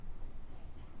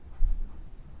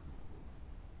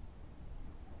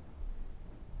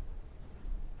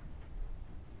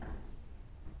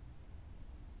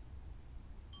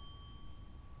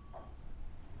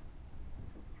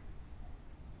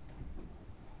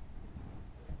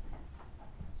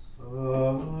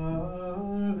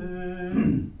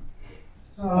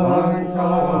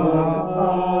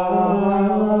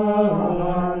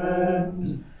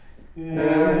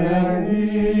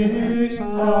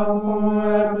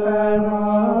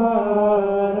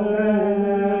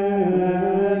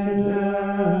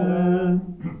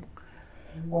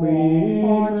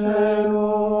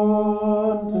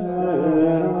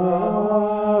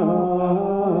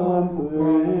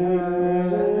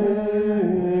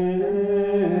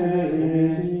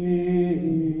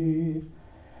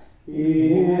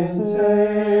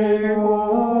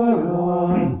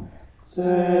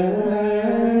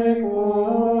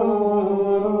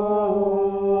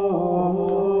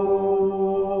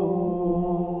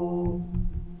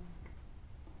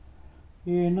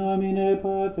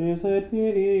Patris et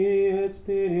Filii et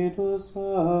Spiritus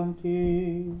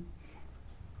Sancti.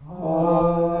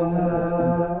 Amen.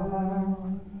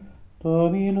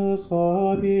 Dominus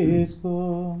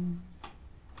vobiscum.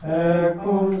 Et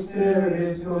cum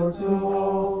spiritu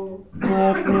tuo.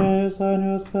 Apres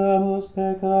anuscamus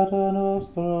peccata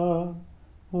nostra,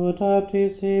 ut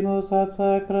aptissimus ad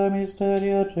sacra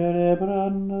mysteria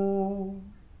celebrando.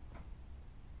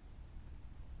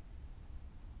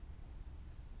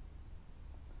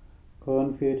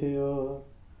 Confiteor,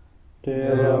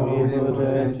 Deo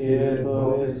omnipotenti et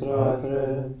vobis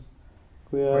fratres,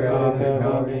 quia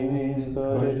peccavi nimis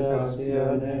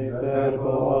cogitatione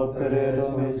verbo opere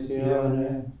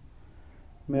omissione,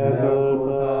 mea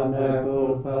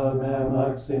culpa, mea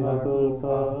maxima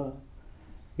culpa,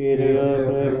 ideo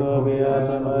preco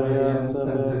beata Mariam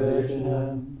semper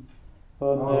Virginem,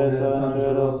 omnes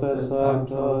angelos et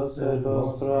sanctos et vos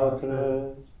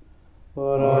fratres,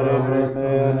 orare pro me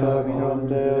et Dominum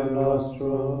Deum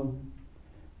nostrum,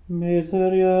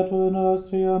 miseriatu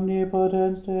nostri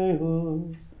omnipotens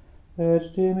Deus, et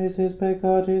dimissis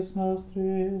peccatis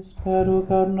nostris,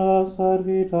 perducat nos ad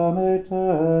vitam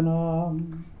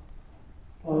aeternam.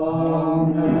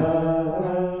 Amen.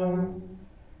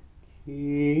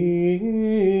 Kyrie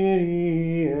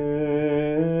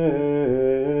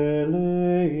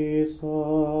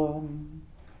eleison.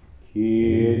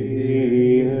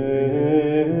 Kyrie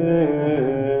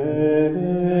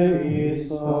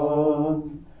eleison.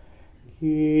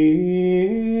 Kyrie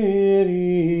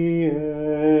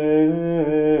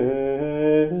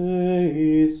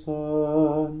eleison.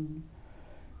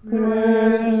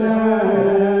 Christe eleison.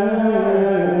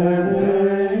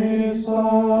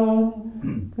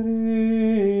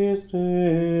 Christe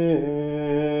eleison.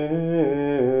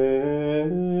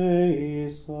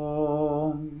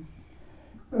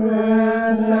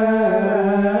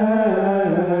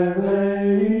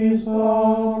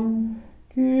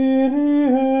 Christe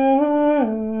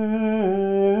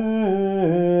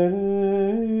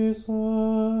eleison. Kyrie eleison.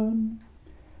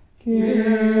 Kyrie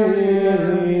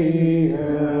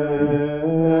eleison.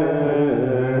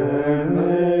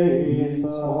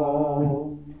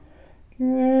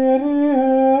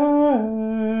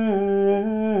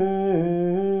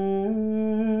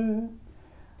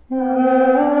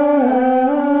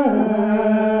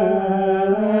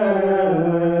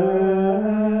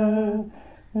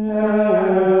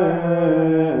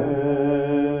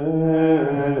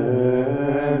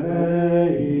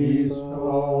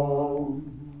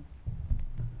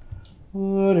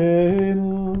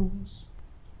 Oremus.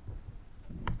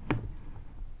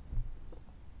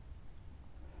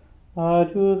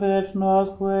 Adjuvet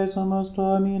nosque sumus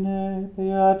Domine,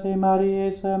 Beate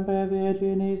Mariae semper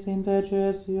Virginis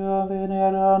intercessio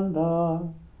veneranda,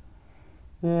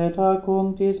 et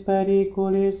acunctis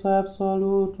periculis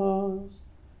absolutos,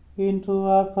 in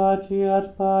tua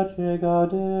faciat pace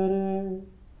gaudere,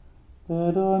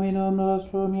 per Dominum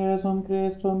nostrum Iesum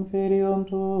Christum Filium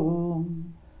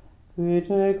tuum, qui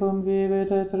tecum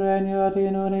vivit et regnat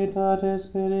in unitate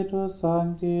Spiritus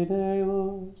Sancti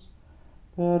Deus,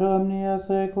 per omnia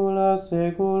saecula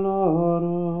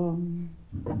saeculorum.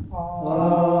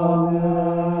 Amen.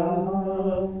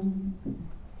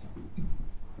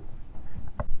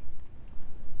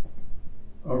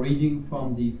 A reading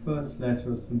from the first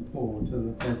letter of St. Paul to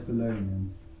the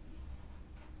Thessalonians.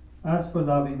 As for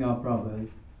loving our brothers,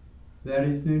 there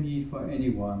is no need for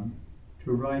anyone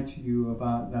to write to you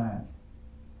about that,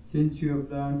 since you have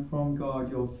learned from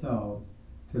God yourselves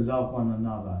to love one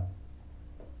another.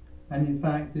 And in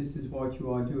fact, this is what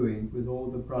you are doing with all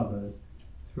the brothers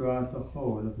throughout the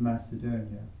whole of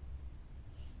Macedonia.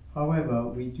 However,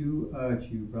 we do urge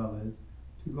you, brothers,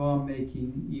 to go on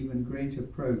making even greater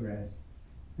progress,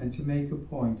 and to make a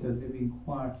point of living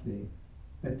quietly,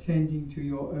 attending to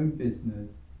your own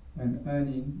business and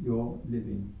earning your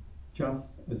living,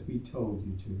 just as we told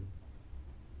you to.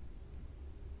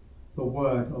 The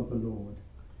word of the Lord.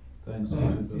 Thanks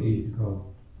be to God.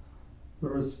 The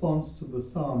response to the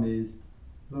psalm is,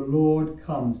 "The Lord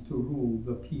comes to rule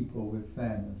the people with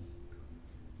fairness."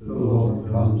 The Lord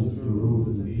comes to rule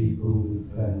the people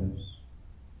with fairness.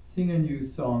 Sing a new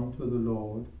song to the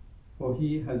Lord, for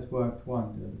he has worked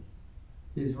wonders.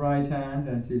 His right hand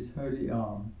and his holy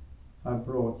arm have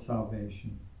brought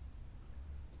salvation.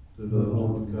 The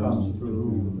Lord comes to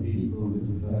rule the people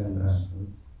with fairness.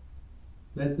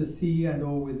 Let the sea and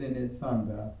all within it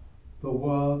thunder, the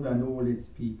world and all its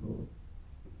peoples.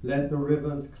 Let the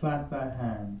rivers clap their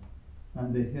hands,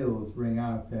 and the hills ring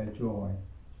out their joy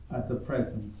at the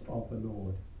presence of the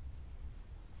Lord.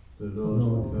 The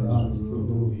Lord comes to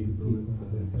rule the people with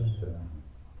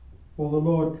fairness. For the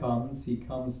Lord comes, he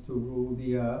comes to rule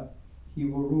the earth. He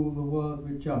will rule the world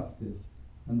with justice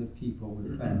and the people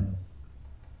with fairness.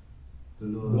 The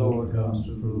Lord comes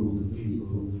to rule the people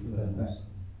with fairness.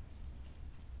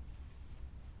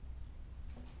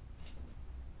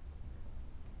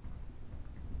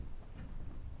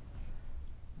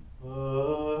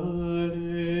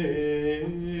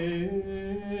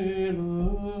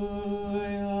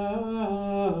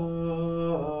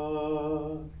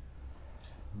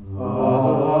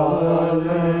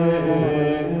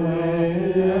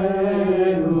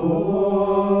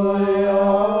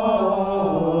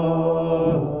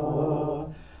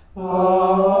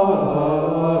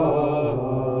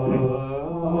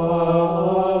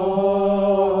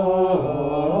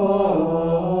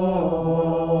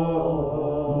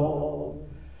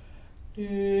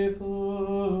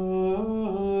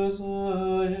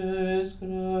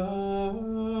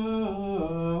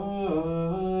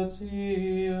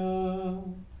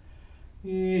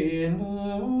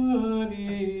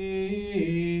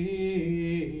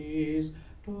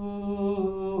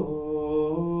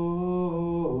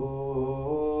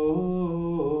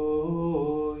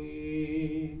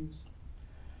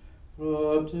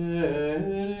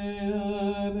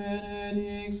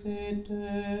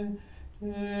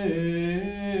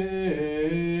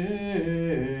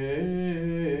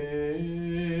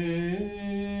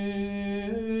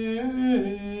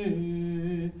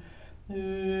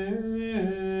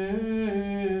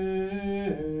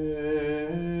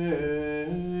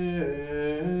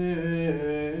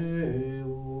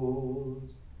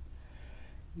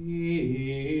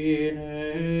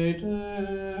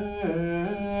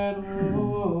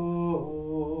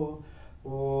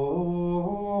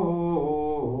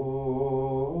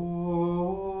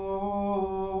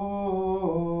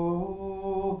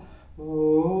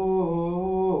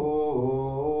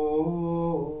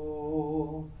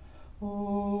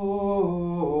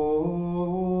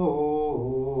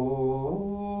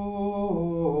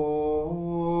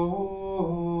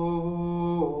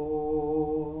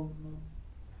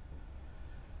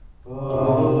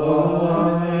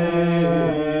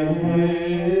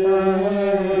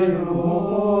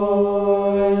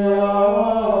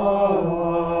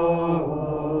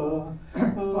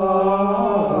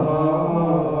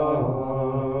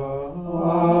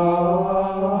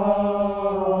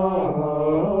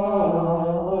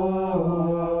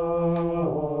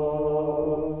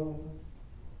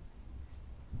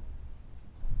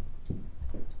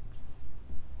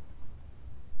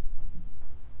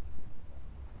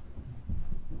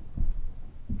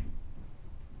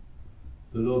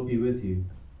 The Lord be with you.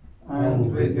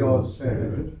 And with your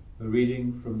spirit. A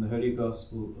reading from the Holy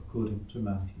Gospel according to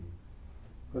Matthew.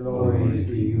 Glory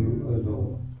to you, O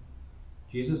Lord.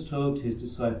 Jesus told his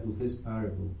disciples this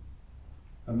parable.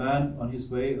 A man on his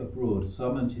way abroad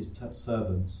summoned his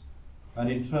servants and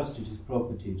entrusted his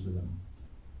property to them.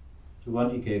 To one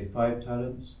he gave 5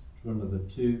 talents, to another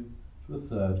 2, to a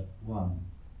third 1,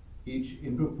 each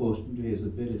in proportion to his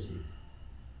ability.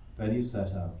 Then he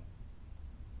set out.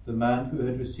 The man who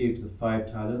had received the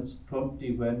 5 talents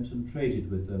promptly went and traded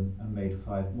with them and made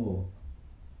 5 more.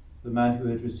 The man who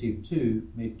had received 2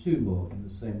 made 2 more in the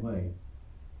same way.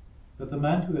 But the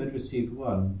man who had received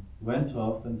 1 went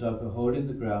off and dug a hole in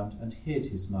the ground and hid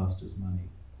his master's money.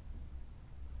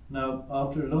 Now,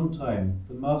 after a long time,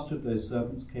 the master of those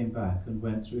servants came back and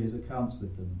went through his accounts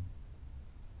with them.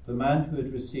 The man who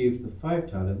had received the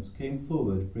 5 talents came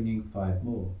forward, bringing 5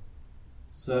 more.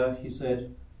 Sir, he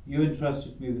said, you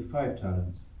entrusted me with 5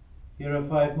 talents. Here are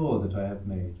 5 more that I have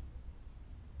made.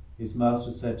 His master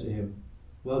said to him,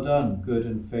 well done, good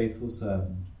and faithful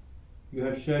servant. You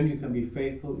have shown you can be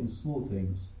faithful in small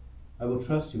things. I will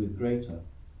trust you with greater.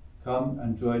 Come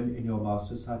and join in your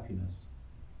master's happiness.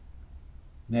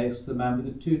 Next, the man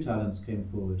with the 2 talents came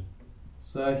forward.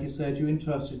 Sir, he said, you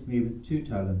entrusted me with 2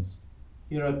 talents.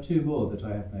 Here are 2 more that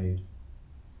I have made.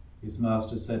 His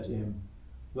master said to him,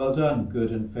 well done,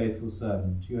 good and faithful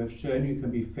servant. You have shown you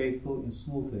can be faithful in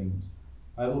small things.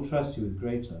 I will trust you with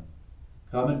greater.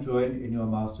 Come and join in your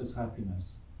master's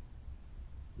happiness.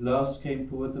 Last came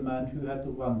forward the man who had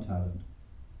the 1 talent.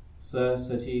 Sir,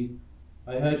 said he,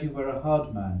 I heard you were a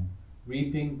hard man,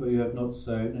 reaping where you have not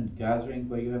sown and gathering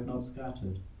where you have not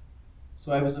scattered.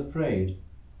 So I was afraid,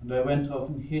 and I went off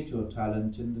and hid your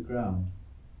talent in the ground.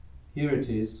 Here it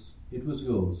is, it was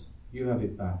yours, you have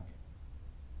it back.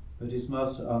 But his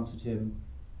master answered him,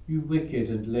 you wicked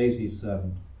and lazy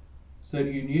servant, so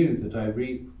you knew that I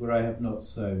reap where I have not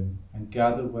sown, and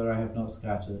gather where I have not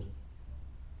scattered.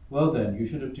 Well then, you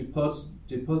should have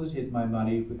deposited my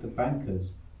money with the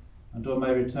bankers, and on my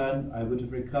return I would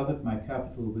have recovered my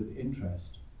capital with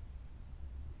interest.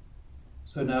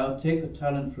 So now take the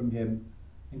talent from him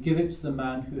and give it to the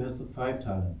man who has the 5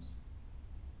 talents.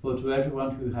 For to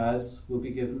everyone who has will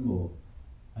be given more,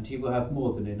 and he will have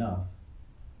more than enough.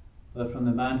 But from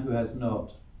the man who has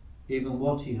not, even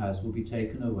what he has will be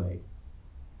taken away.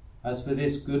 As for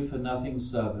this good-for-nothing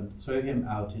servant, throw him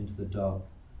out into the dark,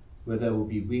 where there will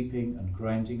be weeping and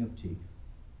grinding of teeth.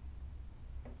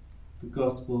 The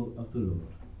Gospel of the Lord.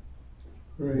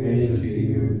 Praise to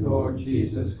you, Lord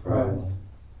Jesus Christ.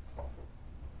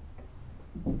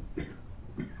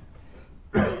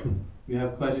 We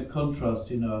have quite a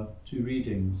contrast in our 2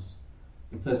 readings.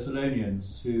 The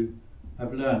Thessalonians, who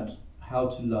have learnt how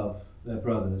to love their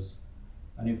brothers,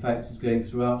 and in fact is going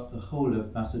throughout the whole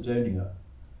of Macedonia.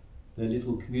 Their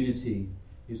little community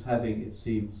is having, it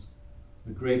seems,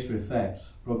 a greater effect,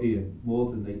 probably more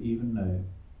than they even know.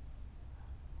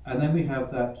 And then we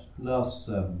have that last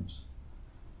servant,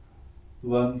 the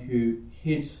one who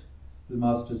hid the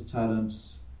master's talent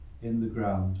in the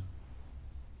ground.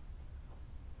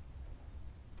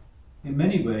 In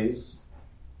many ways,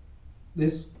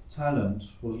 this talent,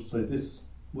 this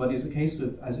one is a case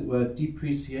of, as it were,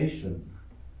 depreciation.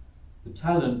 The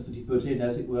talent that he put in,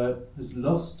 as it were, has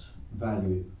lost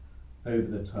value over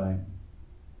the time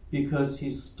because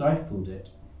he's stifled it.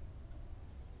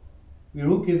 We're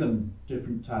all given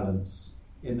different talents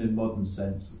in the modern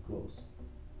sense, of course.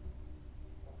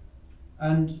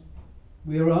 And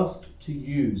we are asked to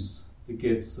use the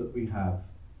gifts that we have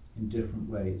in different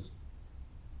ways.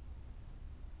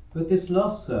 But this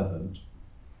last servant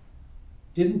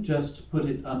didn't just put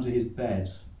it under his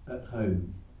bed at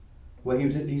home, where he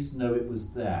would at least know it was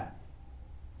there.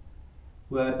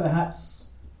 Where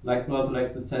perhaps, rather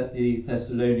like the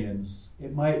Thessalonians,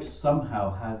 it might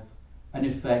somehow have an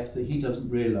effect that he doesn't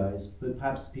realise, but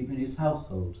perhaps people in his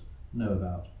household know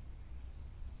about.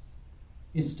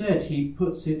 Instead, he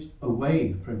puts it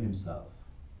away from himself.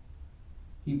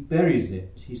 He buries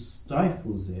it, he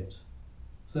stifles it,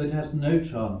 so it has no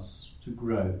chance to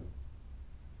grow.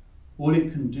 All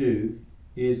it can do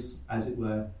is, as it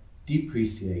were,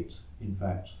 depreciate, in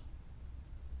fact.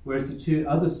 Whereas the 2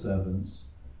 other servants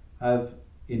have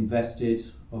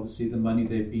invested, obviously, the money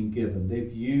they've been given.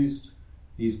 They've used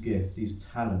these gifts, these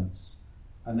talents,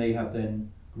 and they have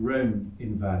then grown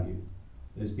in value.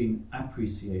 There's been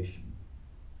appreciation.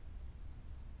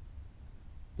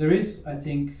 There is, I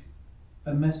think,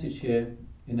 a message here,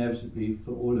 inevitably,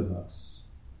 for all of us,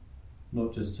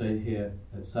 not just here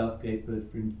at Southgate, but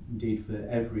indeed for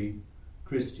every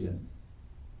Christian,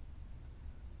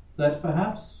 that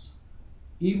perhaps,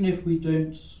 even if we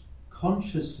don't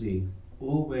consciously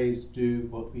always do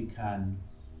what we can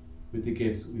with the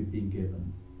gifts that we've been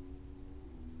given,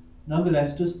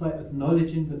 nonetheless, just by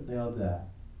acknowledging that they are there,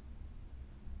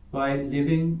 by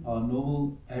living our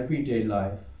normal everyday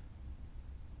life,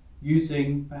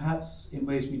 using perhaps in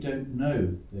ways we don't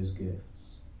know those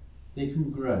gifts, they can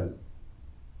grow.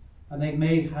 And they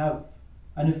may have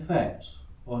an effect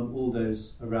on all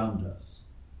those around us,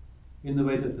 in the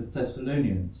way that the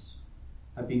Thessalonians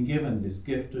have been given this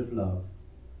gift of love,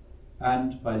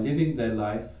 and by living their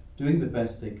life, doing the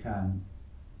best they can,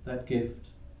 that gift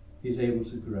is able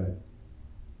to grow.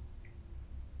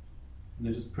 And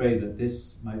let us pray that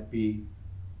this might be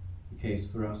the case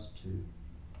for us too.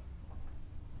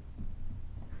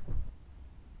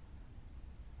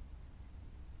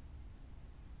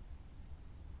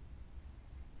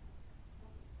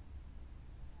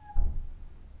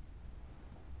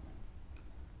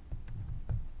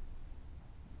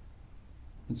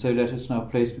 And so let us now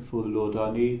place before the Lord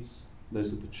our needs,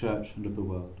 those of the Church and of the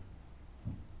world.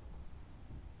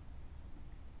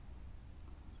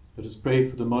 Let us pray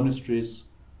for the monasteries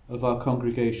of our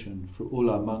congregation, for all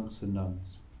our monks and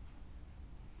nuns.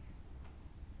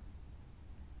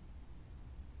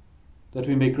 That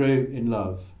we may grow in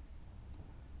love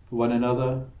for one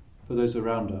another, for those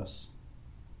around us,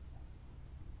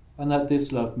 and that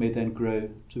this love may then grow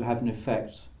to have an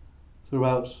effect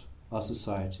throughout our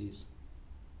societies.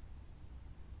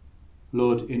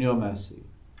 Lord, in your mercy,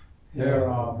 hear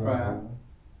our prayer.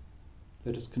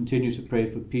 Let us continue to pray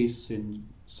for peace in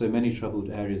so many troubled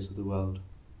areas of the world.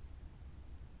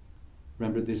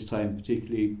 Remember at this time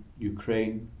particularly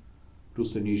Ukraine, but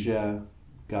also Niger,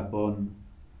 Gabon,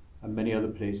 and many other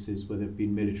places where there have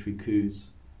been military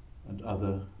coups and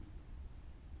other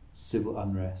civil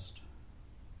unrest.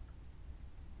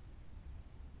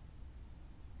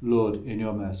 Lord, in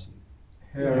your mercy,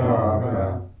 hear our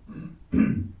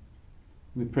prayer.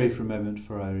 We pray for a moment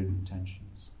for our own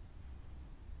intentions.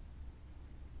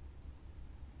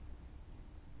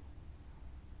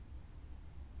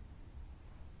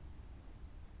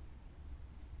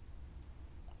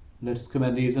 Let us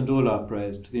commend these and all our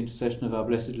prayers to the intercession of our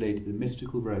Blessed Lady, the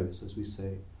mystical Rose, as we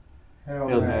say.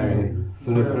 Hail Mary,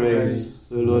 full of grace,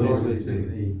 the Lord is with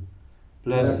thee.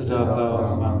 Blessed art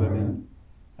thou among women,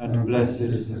 and blessed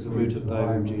is the fruit of thy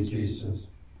womb, Jesus.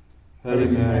 Holy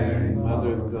Mary,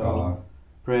 Mother of God,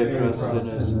 pray for us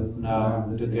sinners, now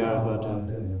and at the hour of our death.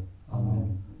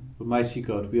 Amen. Almighty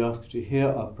God, we ask you to hear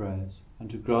our prayers and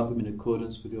to grant them in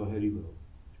accordance with your holy will,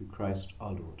 through Christ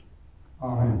our Lord.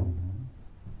 Amen.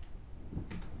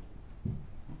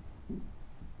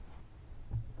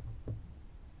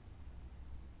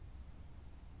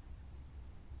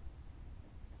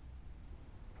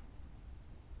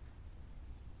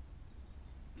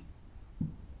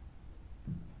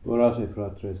 Orate,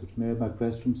 fratres, ut meo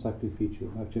macvestrum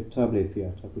sacrificium acceptable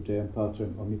fiat apud Deum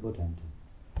Patrem omnipotente.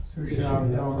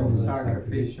 Susciam Dominum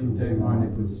sacrificium de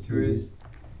manibus tuis,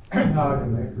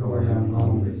 Laudem et gloriam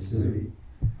nomis sui,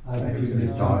 ad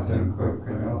dignitate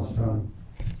quoque nostrum,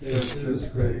 Deus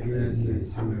Gregory sui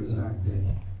sancte.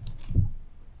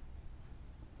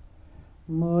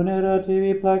 Munera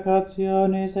tibi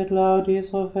placationis et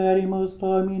laudis offerimus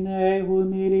Domine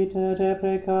humiliter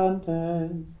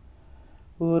deprecantes,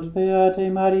 ut Beate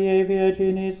Mariae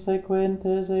Virginis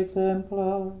sequentes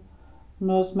exempla,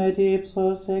 nos met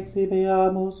ipsos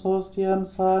exhibiamus hostiam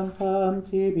sanctam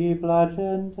tibi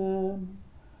placentem,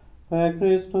 per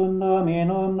Christum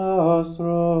Dominum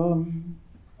nostrum.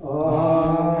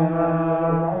 Amen.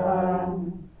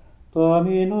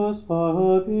 Dominus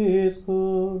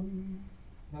vobiscum.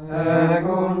 Et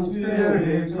cum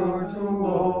spiritu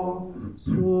tuo.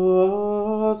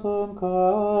 Suasum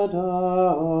cada.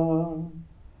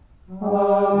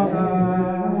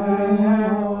 Amen.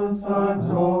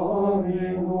 Santo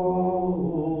Domino.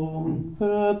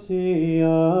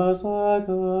 Gratias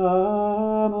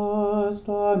agamus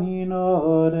Domino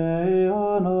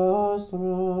Deo nostro.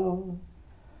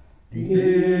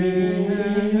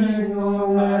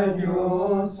 Dignum et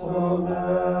justum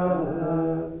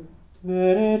est.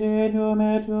 Veridium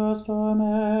et justum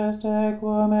est,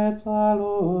 equum et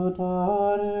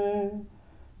salutare,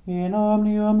 in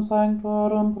omnium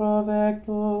sanctorum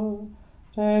provectu,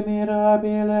 te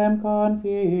mirabilem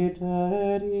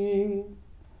confiteri,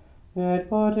 et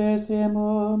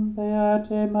potessimum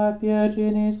beatem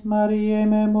Virginis Mariae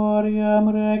memoriam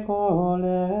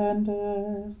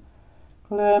recolentes,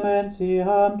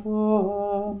 clementiam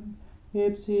tuam,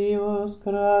 ipsius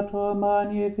grato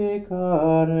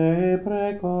magnificare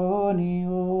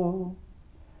preconio.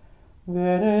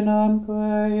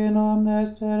 Verenamque in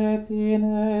omnes terre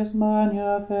fines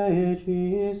magna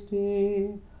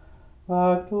fecisti,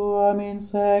 ac tuam in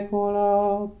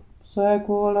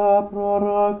saecula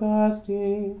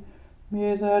prorogasti,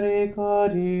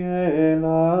 misericordiae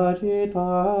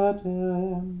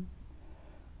lagitatem.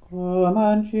 Cum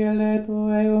ancille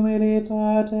tuae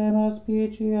humilitatem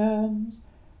aspiciens,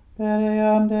 per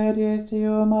eam dedisti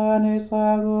humanis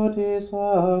salutis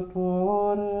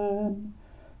auctorem,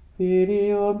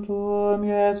 Filium tuum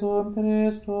Iesum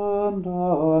Christum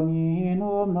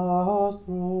Dominum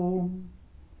nostrum.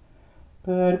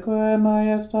 Perque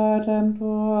majestatem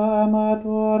tuam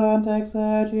adorant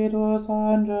exercitus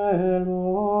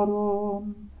angelorum,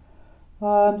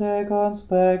 ante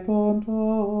conspectum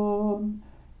tuum,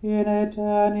 in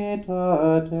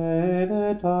eternitate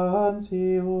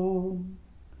vetantium.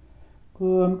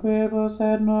 Cum quibus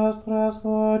et nostras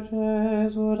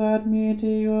voces ut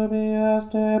admiti ubias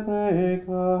te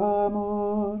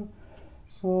precamur,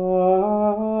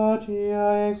 socia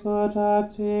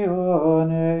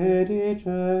exhortatione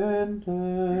dicentes.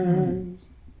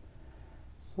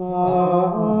 Sanctus,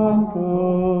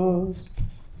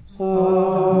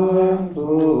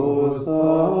 Sanctus,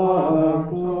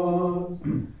 Sanctus,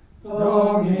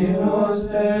 Dominus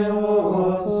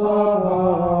Deus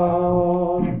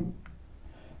Sabaoth,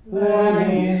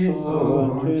 Pleni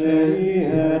sunt celi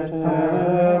et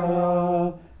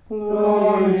terra,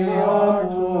 gloria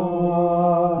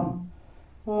tua.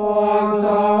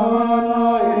 Hosanna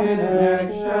in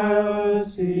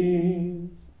excelsis,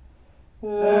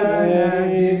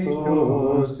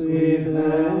 benedictus qui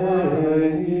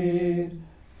venit,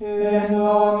 in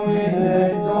nomine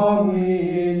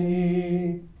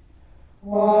Domini.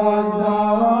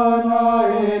 Hosanna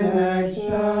in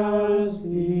excelsis.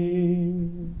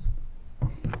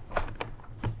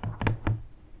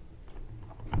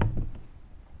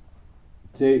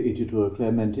 Te igitur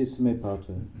clementissime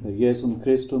Pater, per Iesum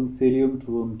Christum filium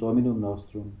tuum Dominum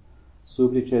nostrum,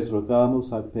 supplices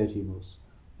rogamus ac petimus,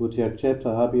 ut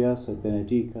accepta habeas et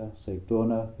benedica, sec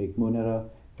dona, ec munera,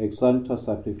 ec sancta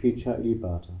sacrificia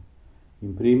illibata.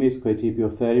 In primis quae tibi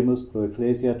offerimus pro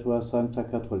Ecclesia tua sancta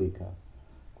Catholica,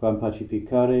 quam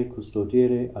pacificare,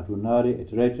 custodire, adunare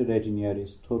et reggere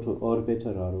digneris toto orbe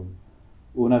terrarum,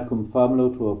 una cum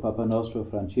famulo tuo Papa nostro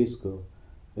Francisco,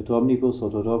 et omnibus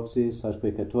orthodoxis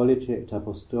atque catholice et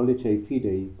apostolice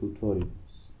fidei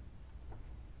cultoribus.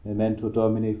 Memento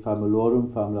Domini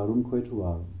famulorum famularumque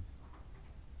tuarum.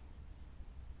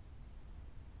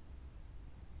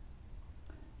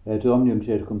 Et omnium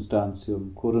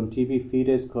circumstantium, curum tibi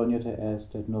fides cognita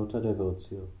est et nota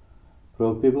devotio,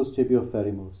 pro quibus tibi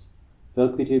offerimus,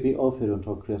 velqui tibi offerunt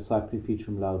hoc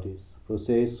sacrificium laudis, pro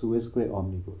se suisque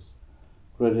omnibus,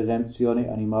 pro redemptione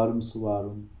animarum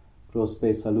suarum, pro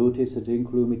spe salutis et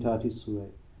inclumitatis suae,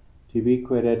 tibi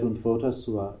queredunt vota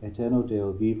sua, eterno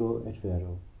Deo vivo et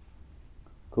vero.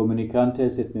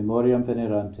 Communicantes et memoriam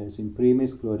venerantes in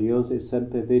primis gloriose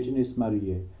semper Virginis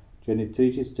Mariae,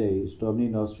 genitricis Deis, Domini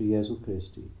nostri Iesu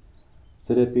Christi,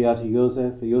 sed et beati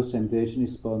Iosef, Iustem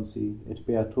Virginis sponsi, et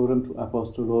beatorum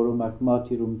apostolorum ac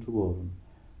martyrum tuorum,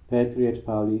 Petri et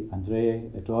Pauli,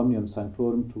 Andreae, et omnium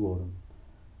sanctorum tuorum,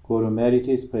 quorum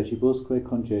meritis precibusque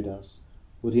congedas,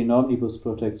 ut in omnibus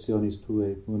protectionis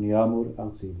tue muniamur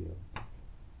auxilio.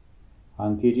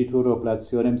 Anciditur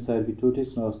oblationem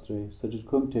servitutis nostre, sed et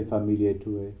cum te familiae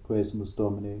tue, quesumus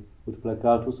Domine, ut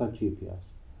placatus accipias.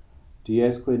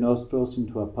 Diesque nostros in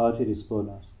tua parte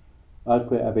disponas,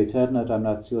 atque ab aeterna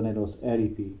damnatione nos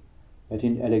eripi, et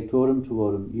in electorum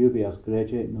tuorum iubeas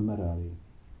grege numerari.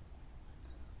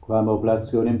 Quam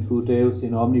oblationem tu Deus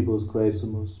in omnibus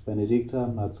quesumus,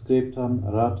 benedictam, adscriptam,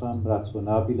 ratam,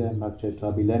 razonabilem,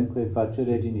 acceptabilemque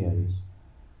facere dinieris,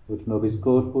 ut nobis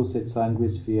corpus et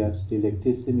sanguis fiat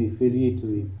dilectissimi filii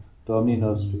tui, Domini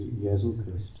nostri, Iesu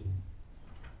Christi.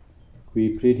 Qui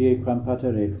pridie quam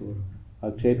pateretur,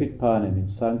 accepit panem in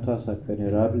sanctas ac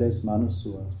venerabiles manus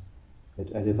suas, et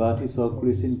elevatis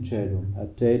oculis in celum,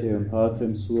 ad te Deum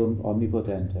Patrem suum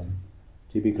omnipotentem,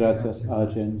 tibi gratias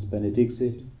agens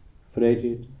benedixit,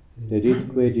 fregit,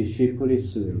 deditque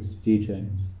discipulis suis,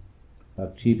 dicens,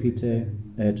 accipite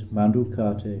et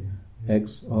manducate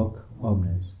ex hoc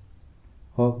omnes.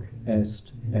 Hoc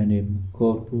est enim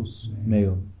corpus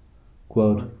meum,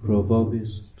 quod pro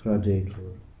vobis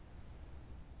tradetur.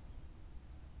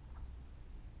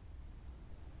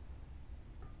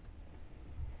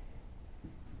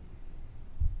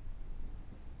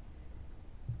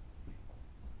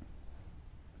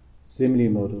 Simili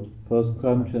modo,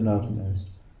 postquam cenatum est,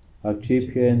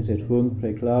 accipiens et hunc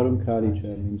preclarum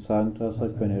calicem in sanctas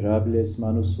ac venerabiles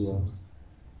manus suas,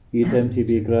 item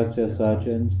tibi gratias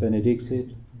agens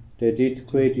benedixit,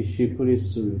 deditque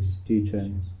discipulis suis,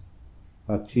 dicens,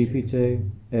 accipite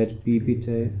et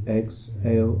bibite ex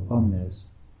eo omnes,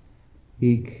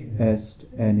 hic est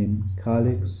enim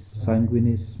calix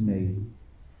sanguinis mei,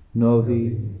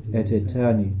 novi et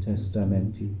eterni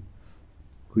testamenti,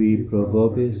 qui pro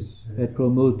vobis et pro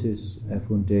multis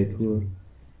effundetur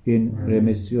in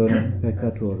remissionem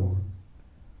peccatorum.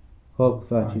 Hoc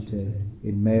facite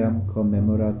in meam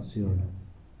commemorationem.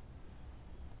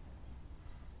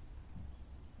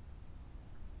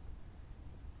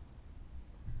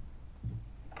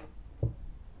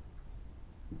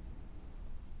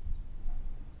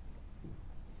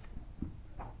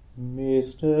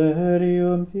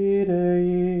 Mysterium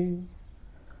Fidei,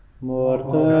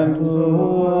 mortem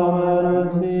tuam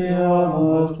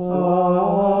annunciamus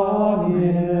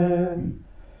Domine,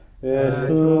 et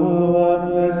tuam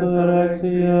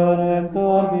resurrectionem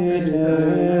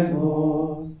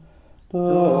cogitemus,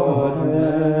 done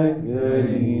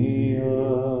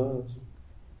venias.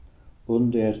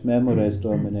 Unde et memores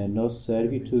Domine nos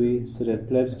servitui, sed et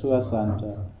plebs tua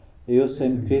sancta,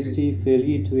 eustem Christi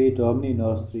filii tui Domini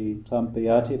nostri, tam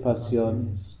beati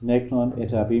passionis, nec non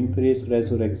et ab imperis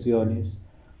resurrectionis,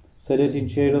 sed et in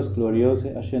celos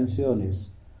gloriose ascensionis,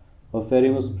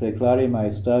 offerimus preclare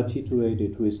maestati tue de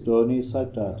tuis doni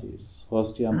sanctatis,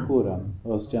 hostiam puram,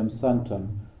 hostiam sanctam,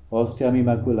 hostiam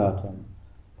immaculatam,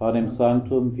 panem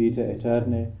sanctum vita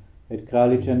eterne, et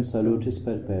calicem salutis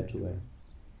perpetue.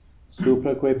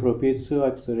 Supraque propitio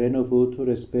ac sereno vultur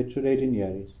respecere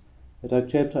dinieris, et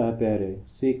accepta habere,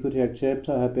 sicut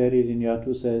accepta habere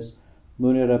dignatus es,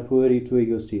 munera pueri tui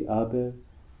justi aber,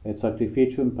 et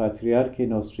sacrificium patriarche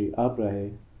nostri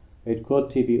Abrahe, et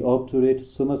quod tibi obturit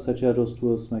summa sacerdos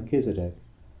tuos Melchizedek,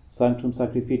 sanctum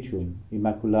sacrificium,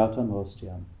 immaculatam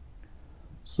hostiam.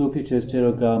 Supplices te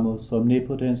rogamus,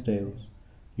 omnipotens Deus,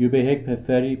 iube hec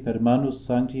perferi per manus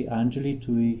sancti angeli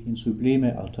tui in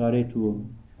sublime altare tuum,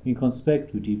 in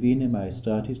conspectu divine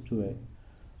maestatis tuae,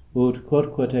 ut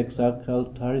quod ex ac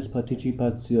altaris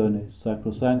participationes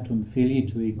sacrosanctum filii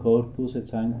tui corpus et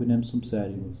sanguinem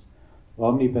subserimus,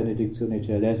 omni benedictione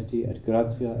celesti et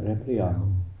gratia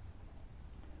repliamum.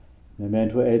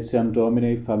 Memento etiam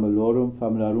Domine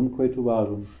famulorumque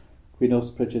tuarum, qui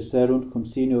nos precesserunt cum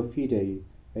signo fidei,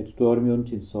 et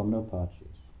dormiunt in somno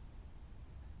pacis.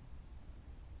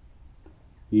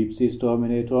 Ipsis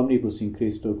Domine et omnibus in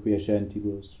Christo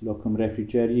quiescentibus, locum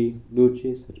refrigerii,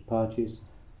 lucis et pacis,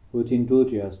 ut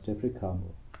indulgias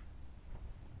deprecamur.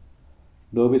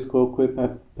 Nobis quoque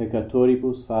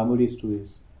peccatoribus famulis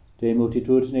tuis, de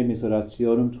multitudine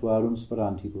miserationum tuarum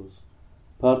sperantibus,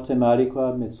 partem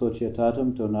aliquam et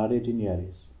societatem donare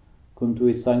dinieris, cum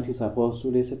tuis sanctis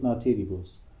apostolis et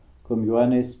martiribus, cum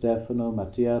Ioannes, Stefano,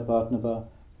 Mattia, Barnaba,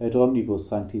 et omnibus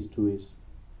sanctis tuis,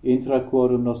 intra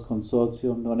quorum nos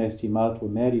consortium non estimatur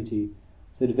meriti,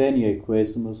 sed venie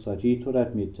quesumus agitur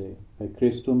admitte, per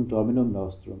Christum Dominum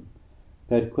nostrum,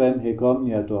 per quem hec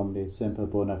omnia Domine semper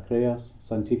bona creas,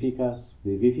 sanctificas,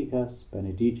 vivificas,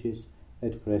 benedicis,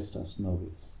 et prestas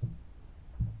nobis.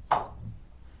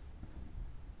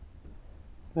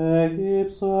 Ec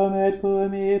ipsum et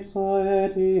cum ipso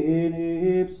et in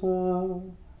ipso,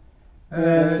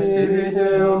 est ibi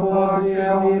Deo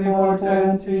Patria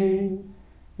omnipotenti,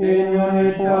 in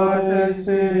unitate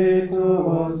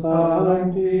Spiritus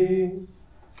Sancti,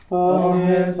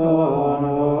 omnes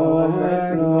honor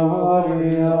et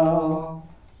gloria,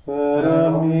 per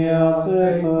omnia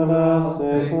saecula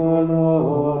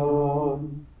saeculorum.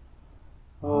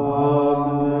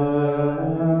 Amen.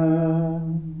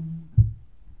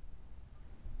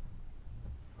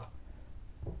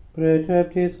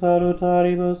 Preceptis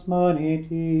salutaribus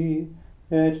moniti,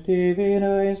 et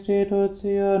divina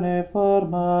institutione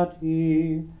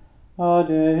formati,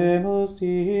 ademus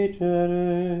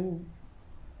dicere.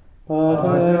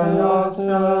 Pater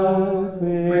noster,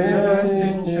 qui es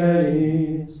in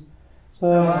celis,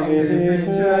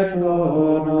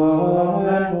 sanctificetur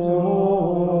nomen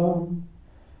tuum,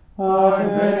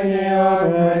 adveniat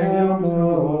regnum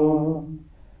tuum,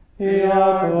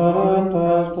 fiat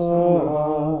voluntas tua,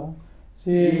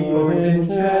 sicut in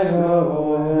cielo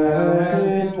et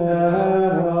in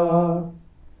terra.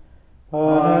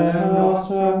 Panem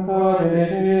nostrum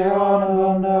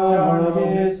quotidianum da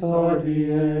nobis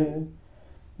hodie,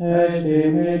 et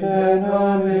dimitte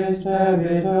nobis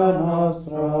debita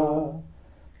nostra,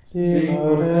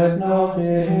 sicut et nos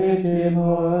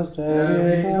dimittimus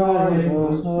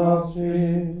debitoribus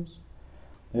nostris,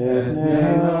 et ne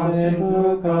nos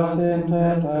inducas in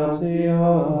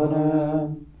tentationem,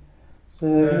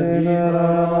 sed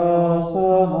libera nos a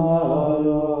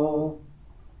malo.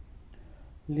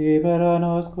 Libera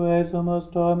nos quesumus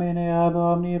Domine ab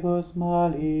omnibus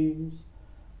malis,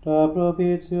 da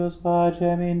propitius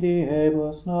pacem in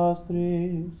diebus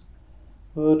nostris,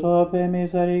 ut ope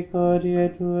misericordiae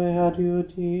Tue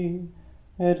adiuti,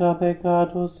 et a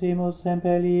peccatus simus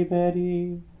semper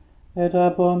liberi, et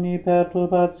ab omni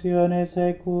perturbatione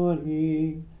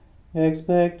seculi,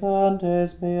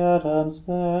 expectantes beatam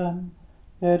spem,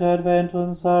 et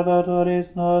adventum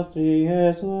Salvatoris nostri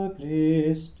Iesu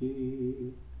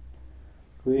Christi,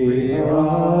 qui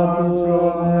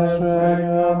altrum est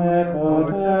regnum et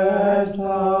potestas,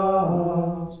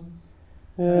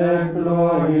 et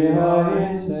gloria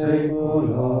in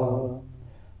saecula.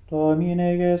 Domine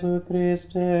Iesu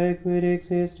Christe, quid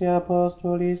existi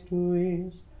apostolis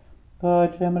Tuis,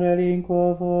 pacem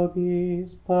relinquo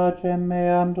vobis, pacem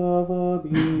meam do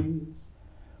vobis.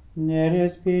 Ne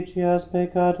respicias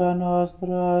peccata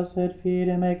nostra, sed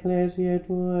fidem ecclesiae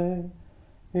Tuae,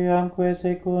 eamque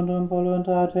secundum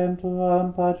voluntatem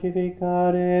Tuam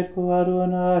pacificare et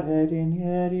coadunare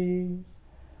dinieris,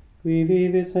 qui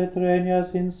vivis et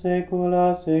regnas in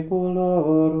saecula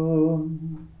saeculorum.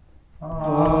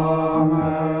 Amen.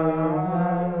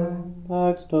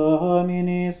 Pax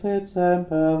Domini sit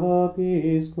semper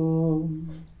vobiscum,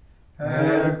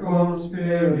 et cum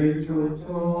spiritu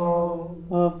tuo.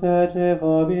 offerte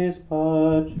vobis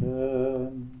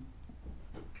pacem.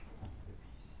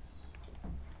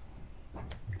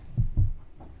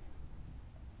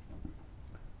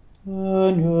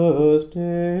 Agnus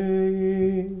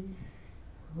Dei,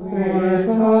 qui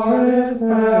tollis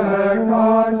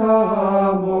peccata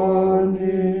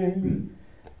mundi,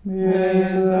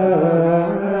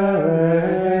 miserere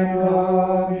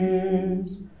nobis.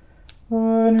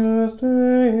 Agnus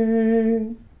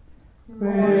Dei,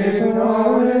 qui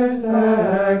tollis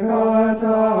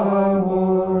peccata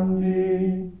mundi,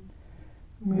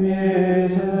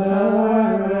 miserere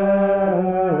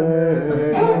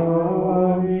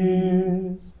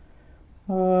nobis.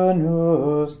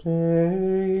 Agnus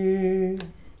Dei,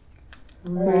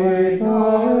 qui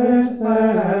tollis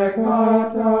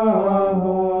peccata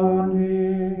mundi,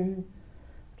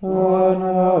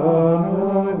 dona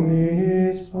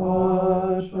nobis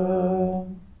pacem.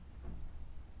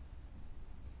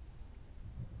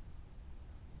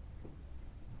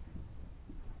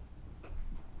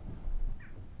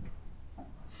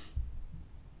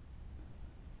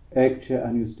 ecce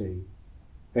agnus Dei,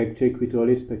 ecce qui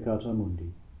tollit peccata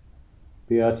mundi,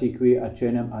 beati qui ad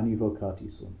canem anni vocati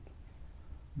sunt.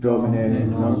 Domine,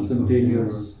 non sum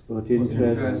dignus, ut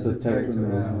intres tectum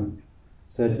meum,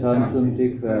 sed tantum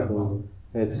dic verbo,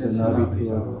 et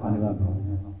senabitur anima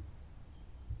mea.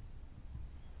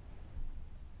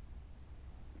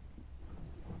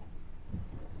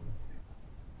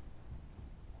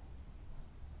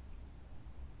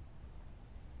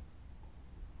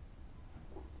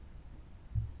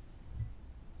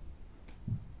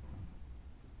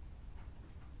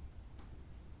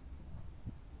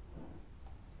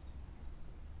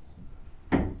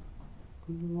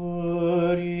 Gloriosa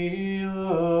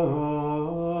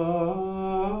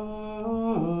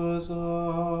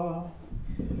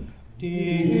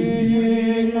dignas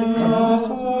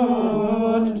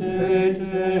ut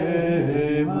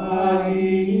te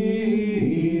Maria,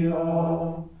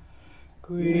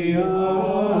 quia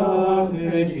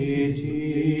fecit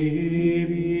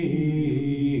tibi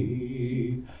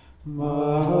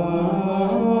magna,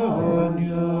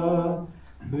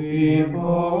 qui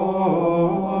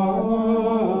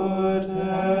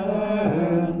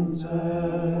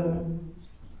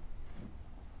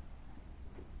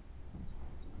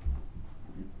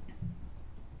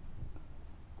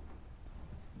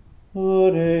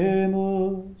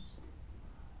Oremus.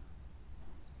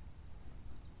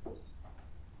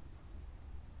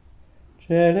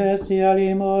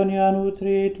 Celestialimonia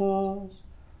nutritos,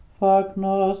 fac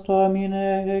nos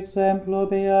Domine exemplo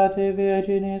beate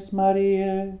Virginis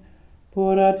Mariae,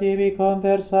 pura tibi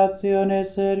conversatione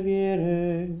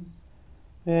servire,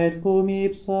 et cum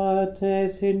ipsa te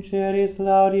sinceris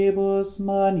laudibus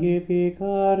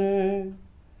magnificare,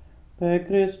 per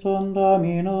Christum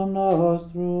Dominum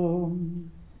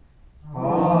nostrum.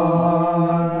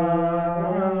 Amen.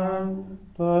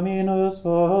 Dominus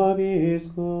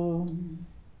vobiscum.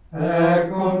 Et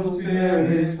cum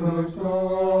spiritu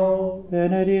tuo.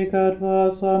 Benedicat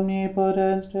vos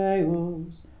omnipotens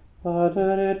Deus,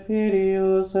 Pater et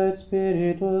Filius et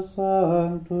Spiritus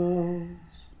Sanctus.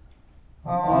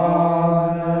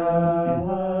 Amen.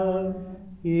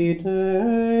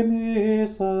 Ite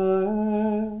missa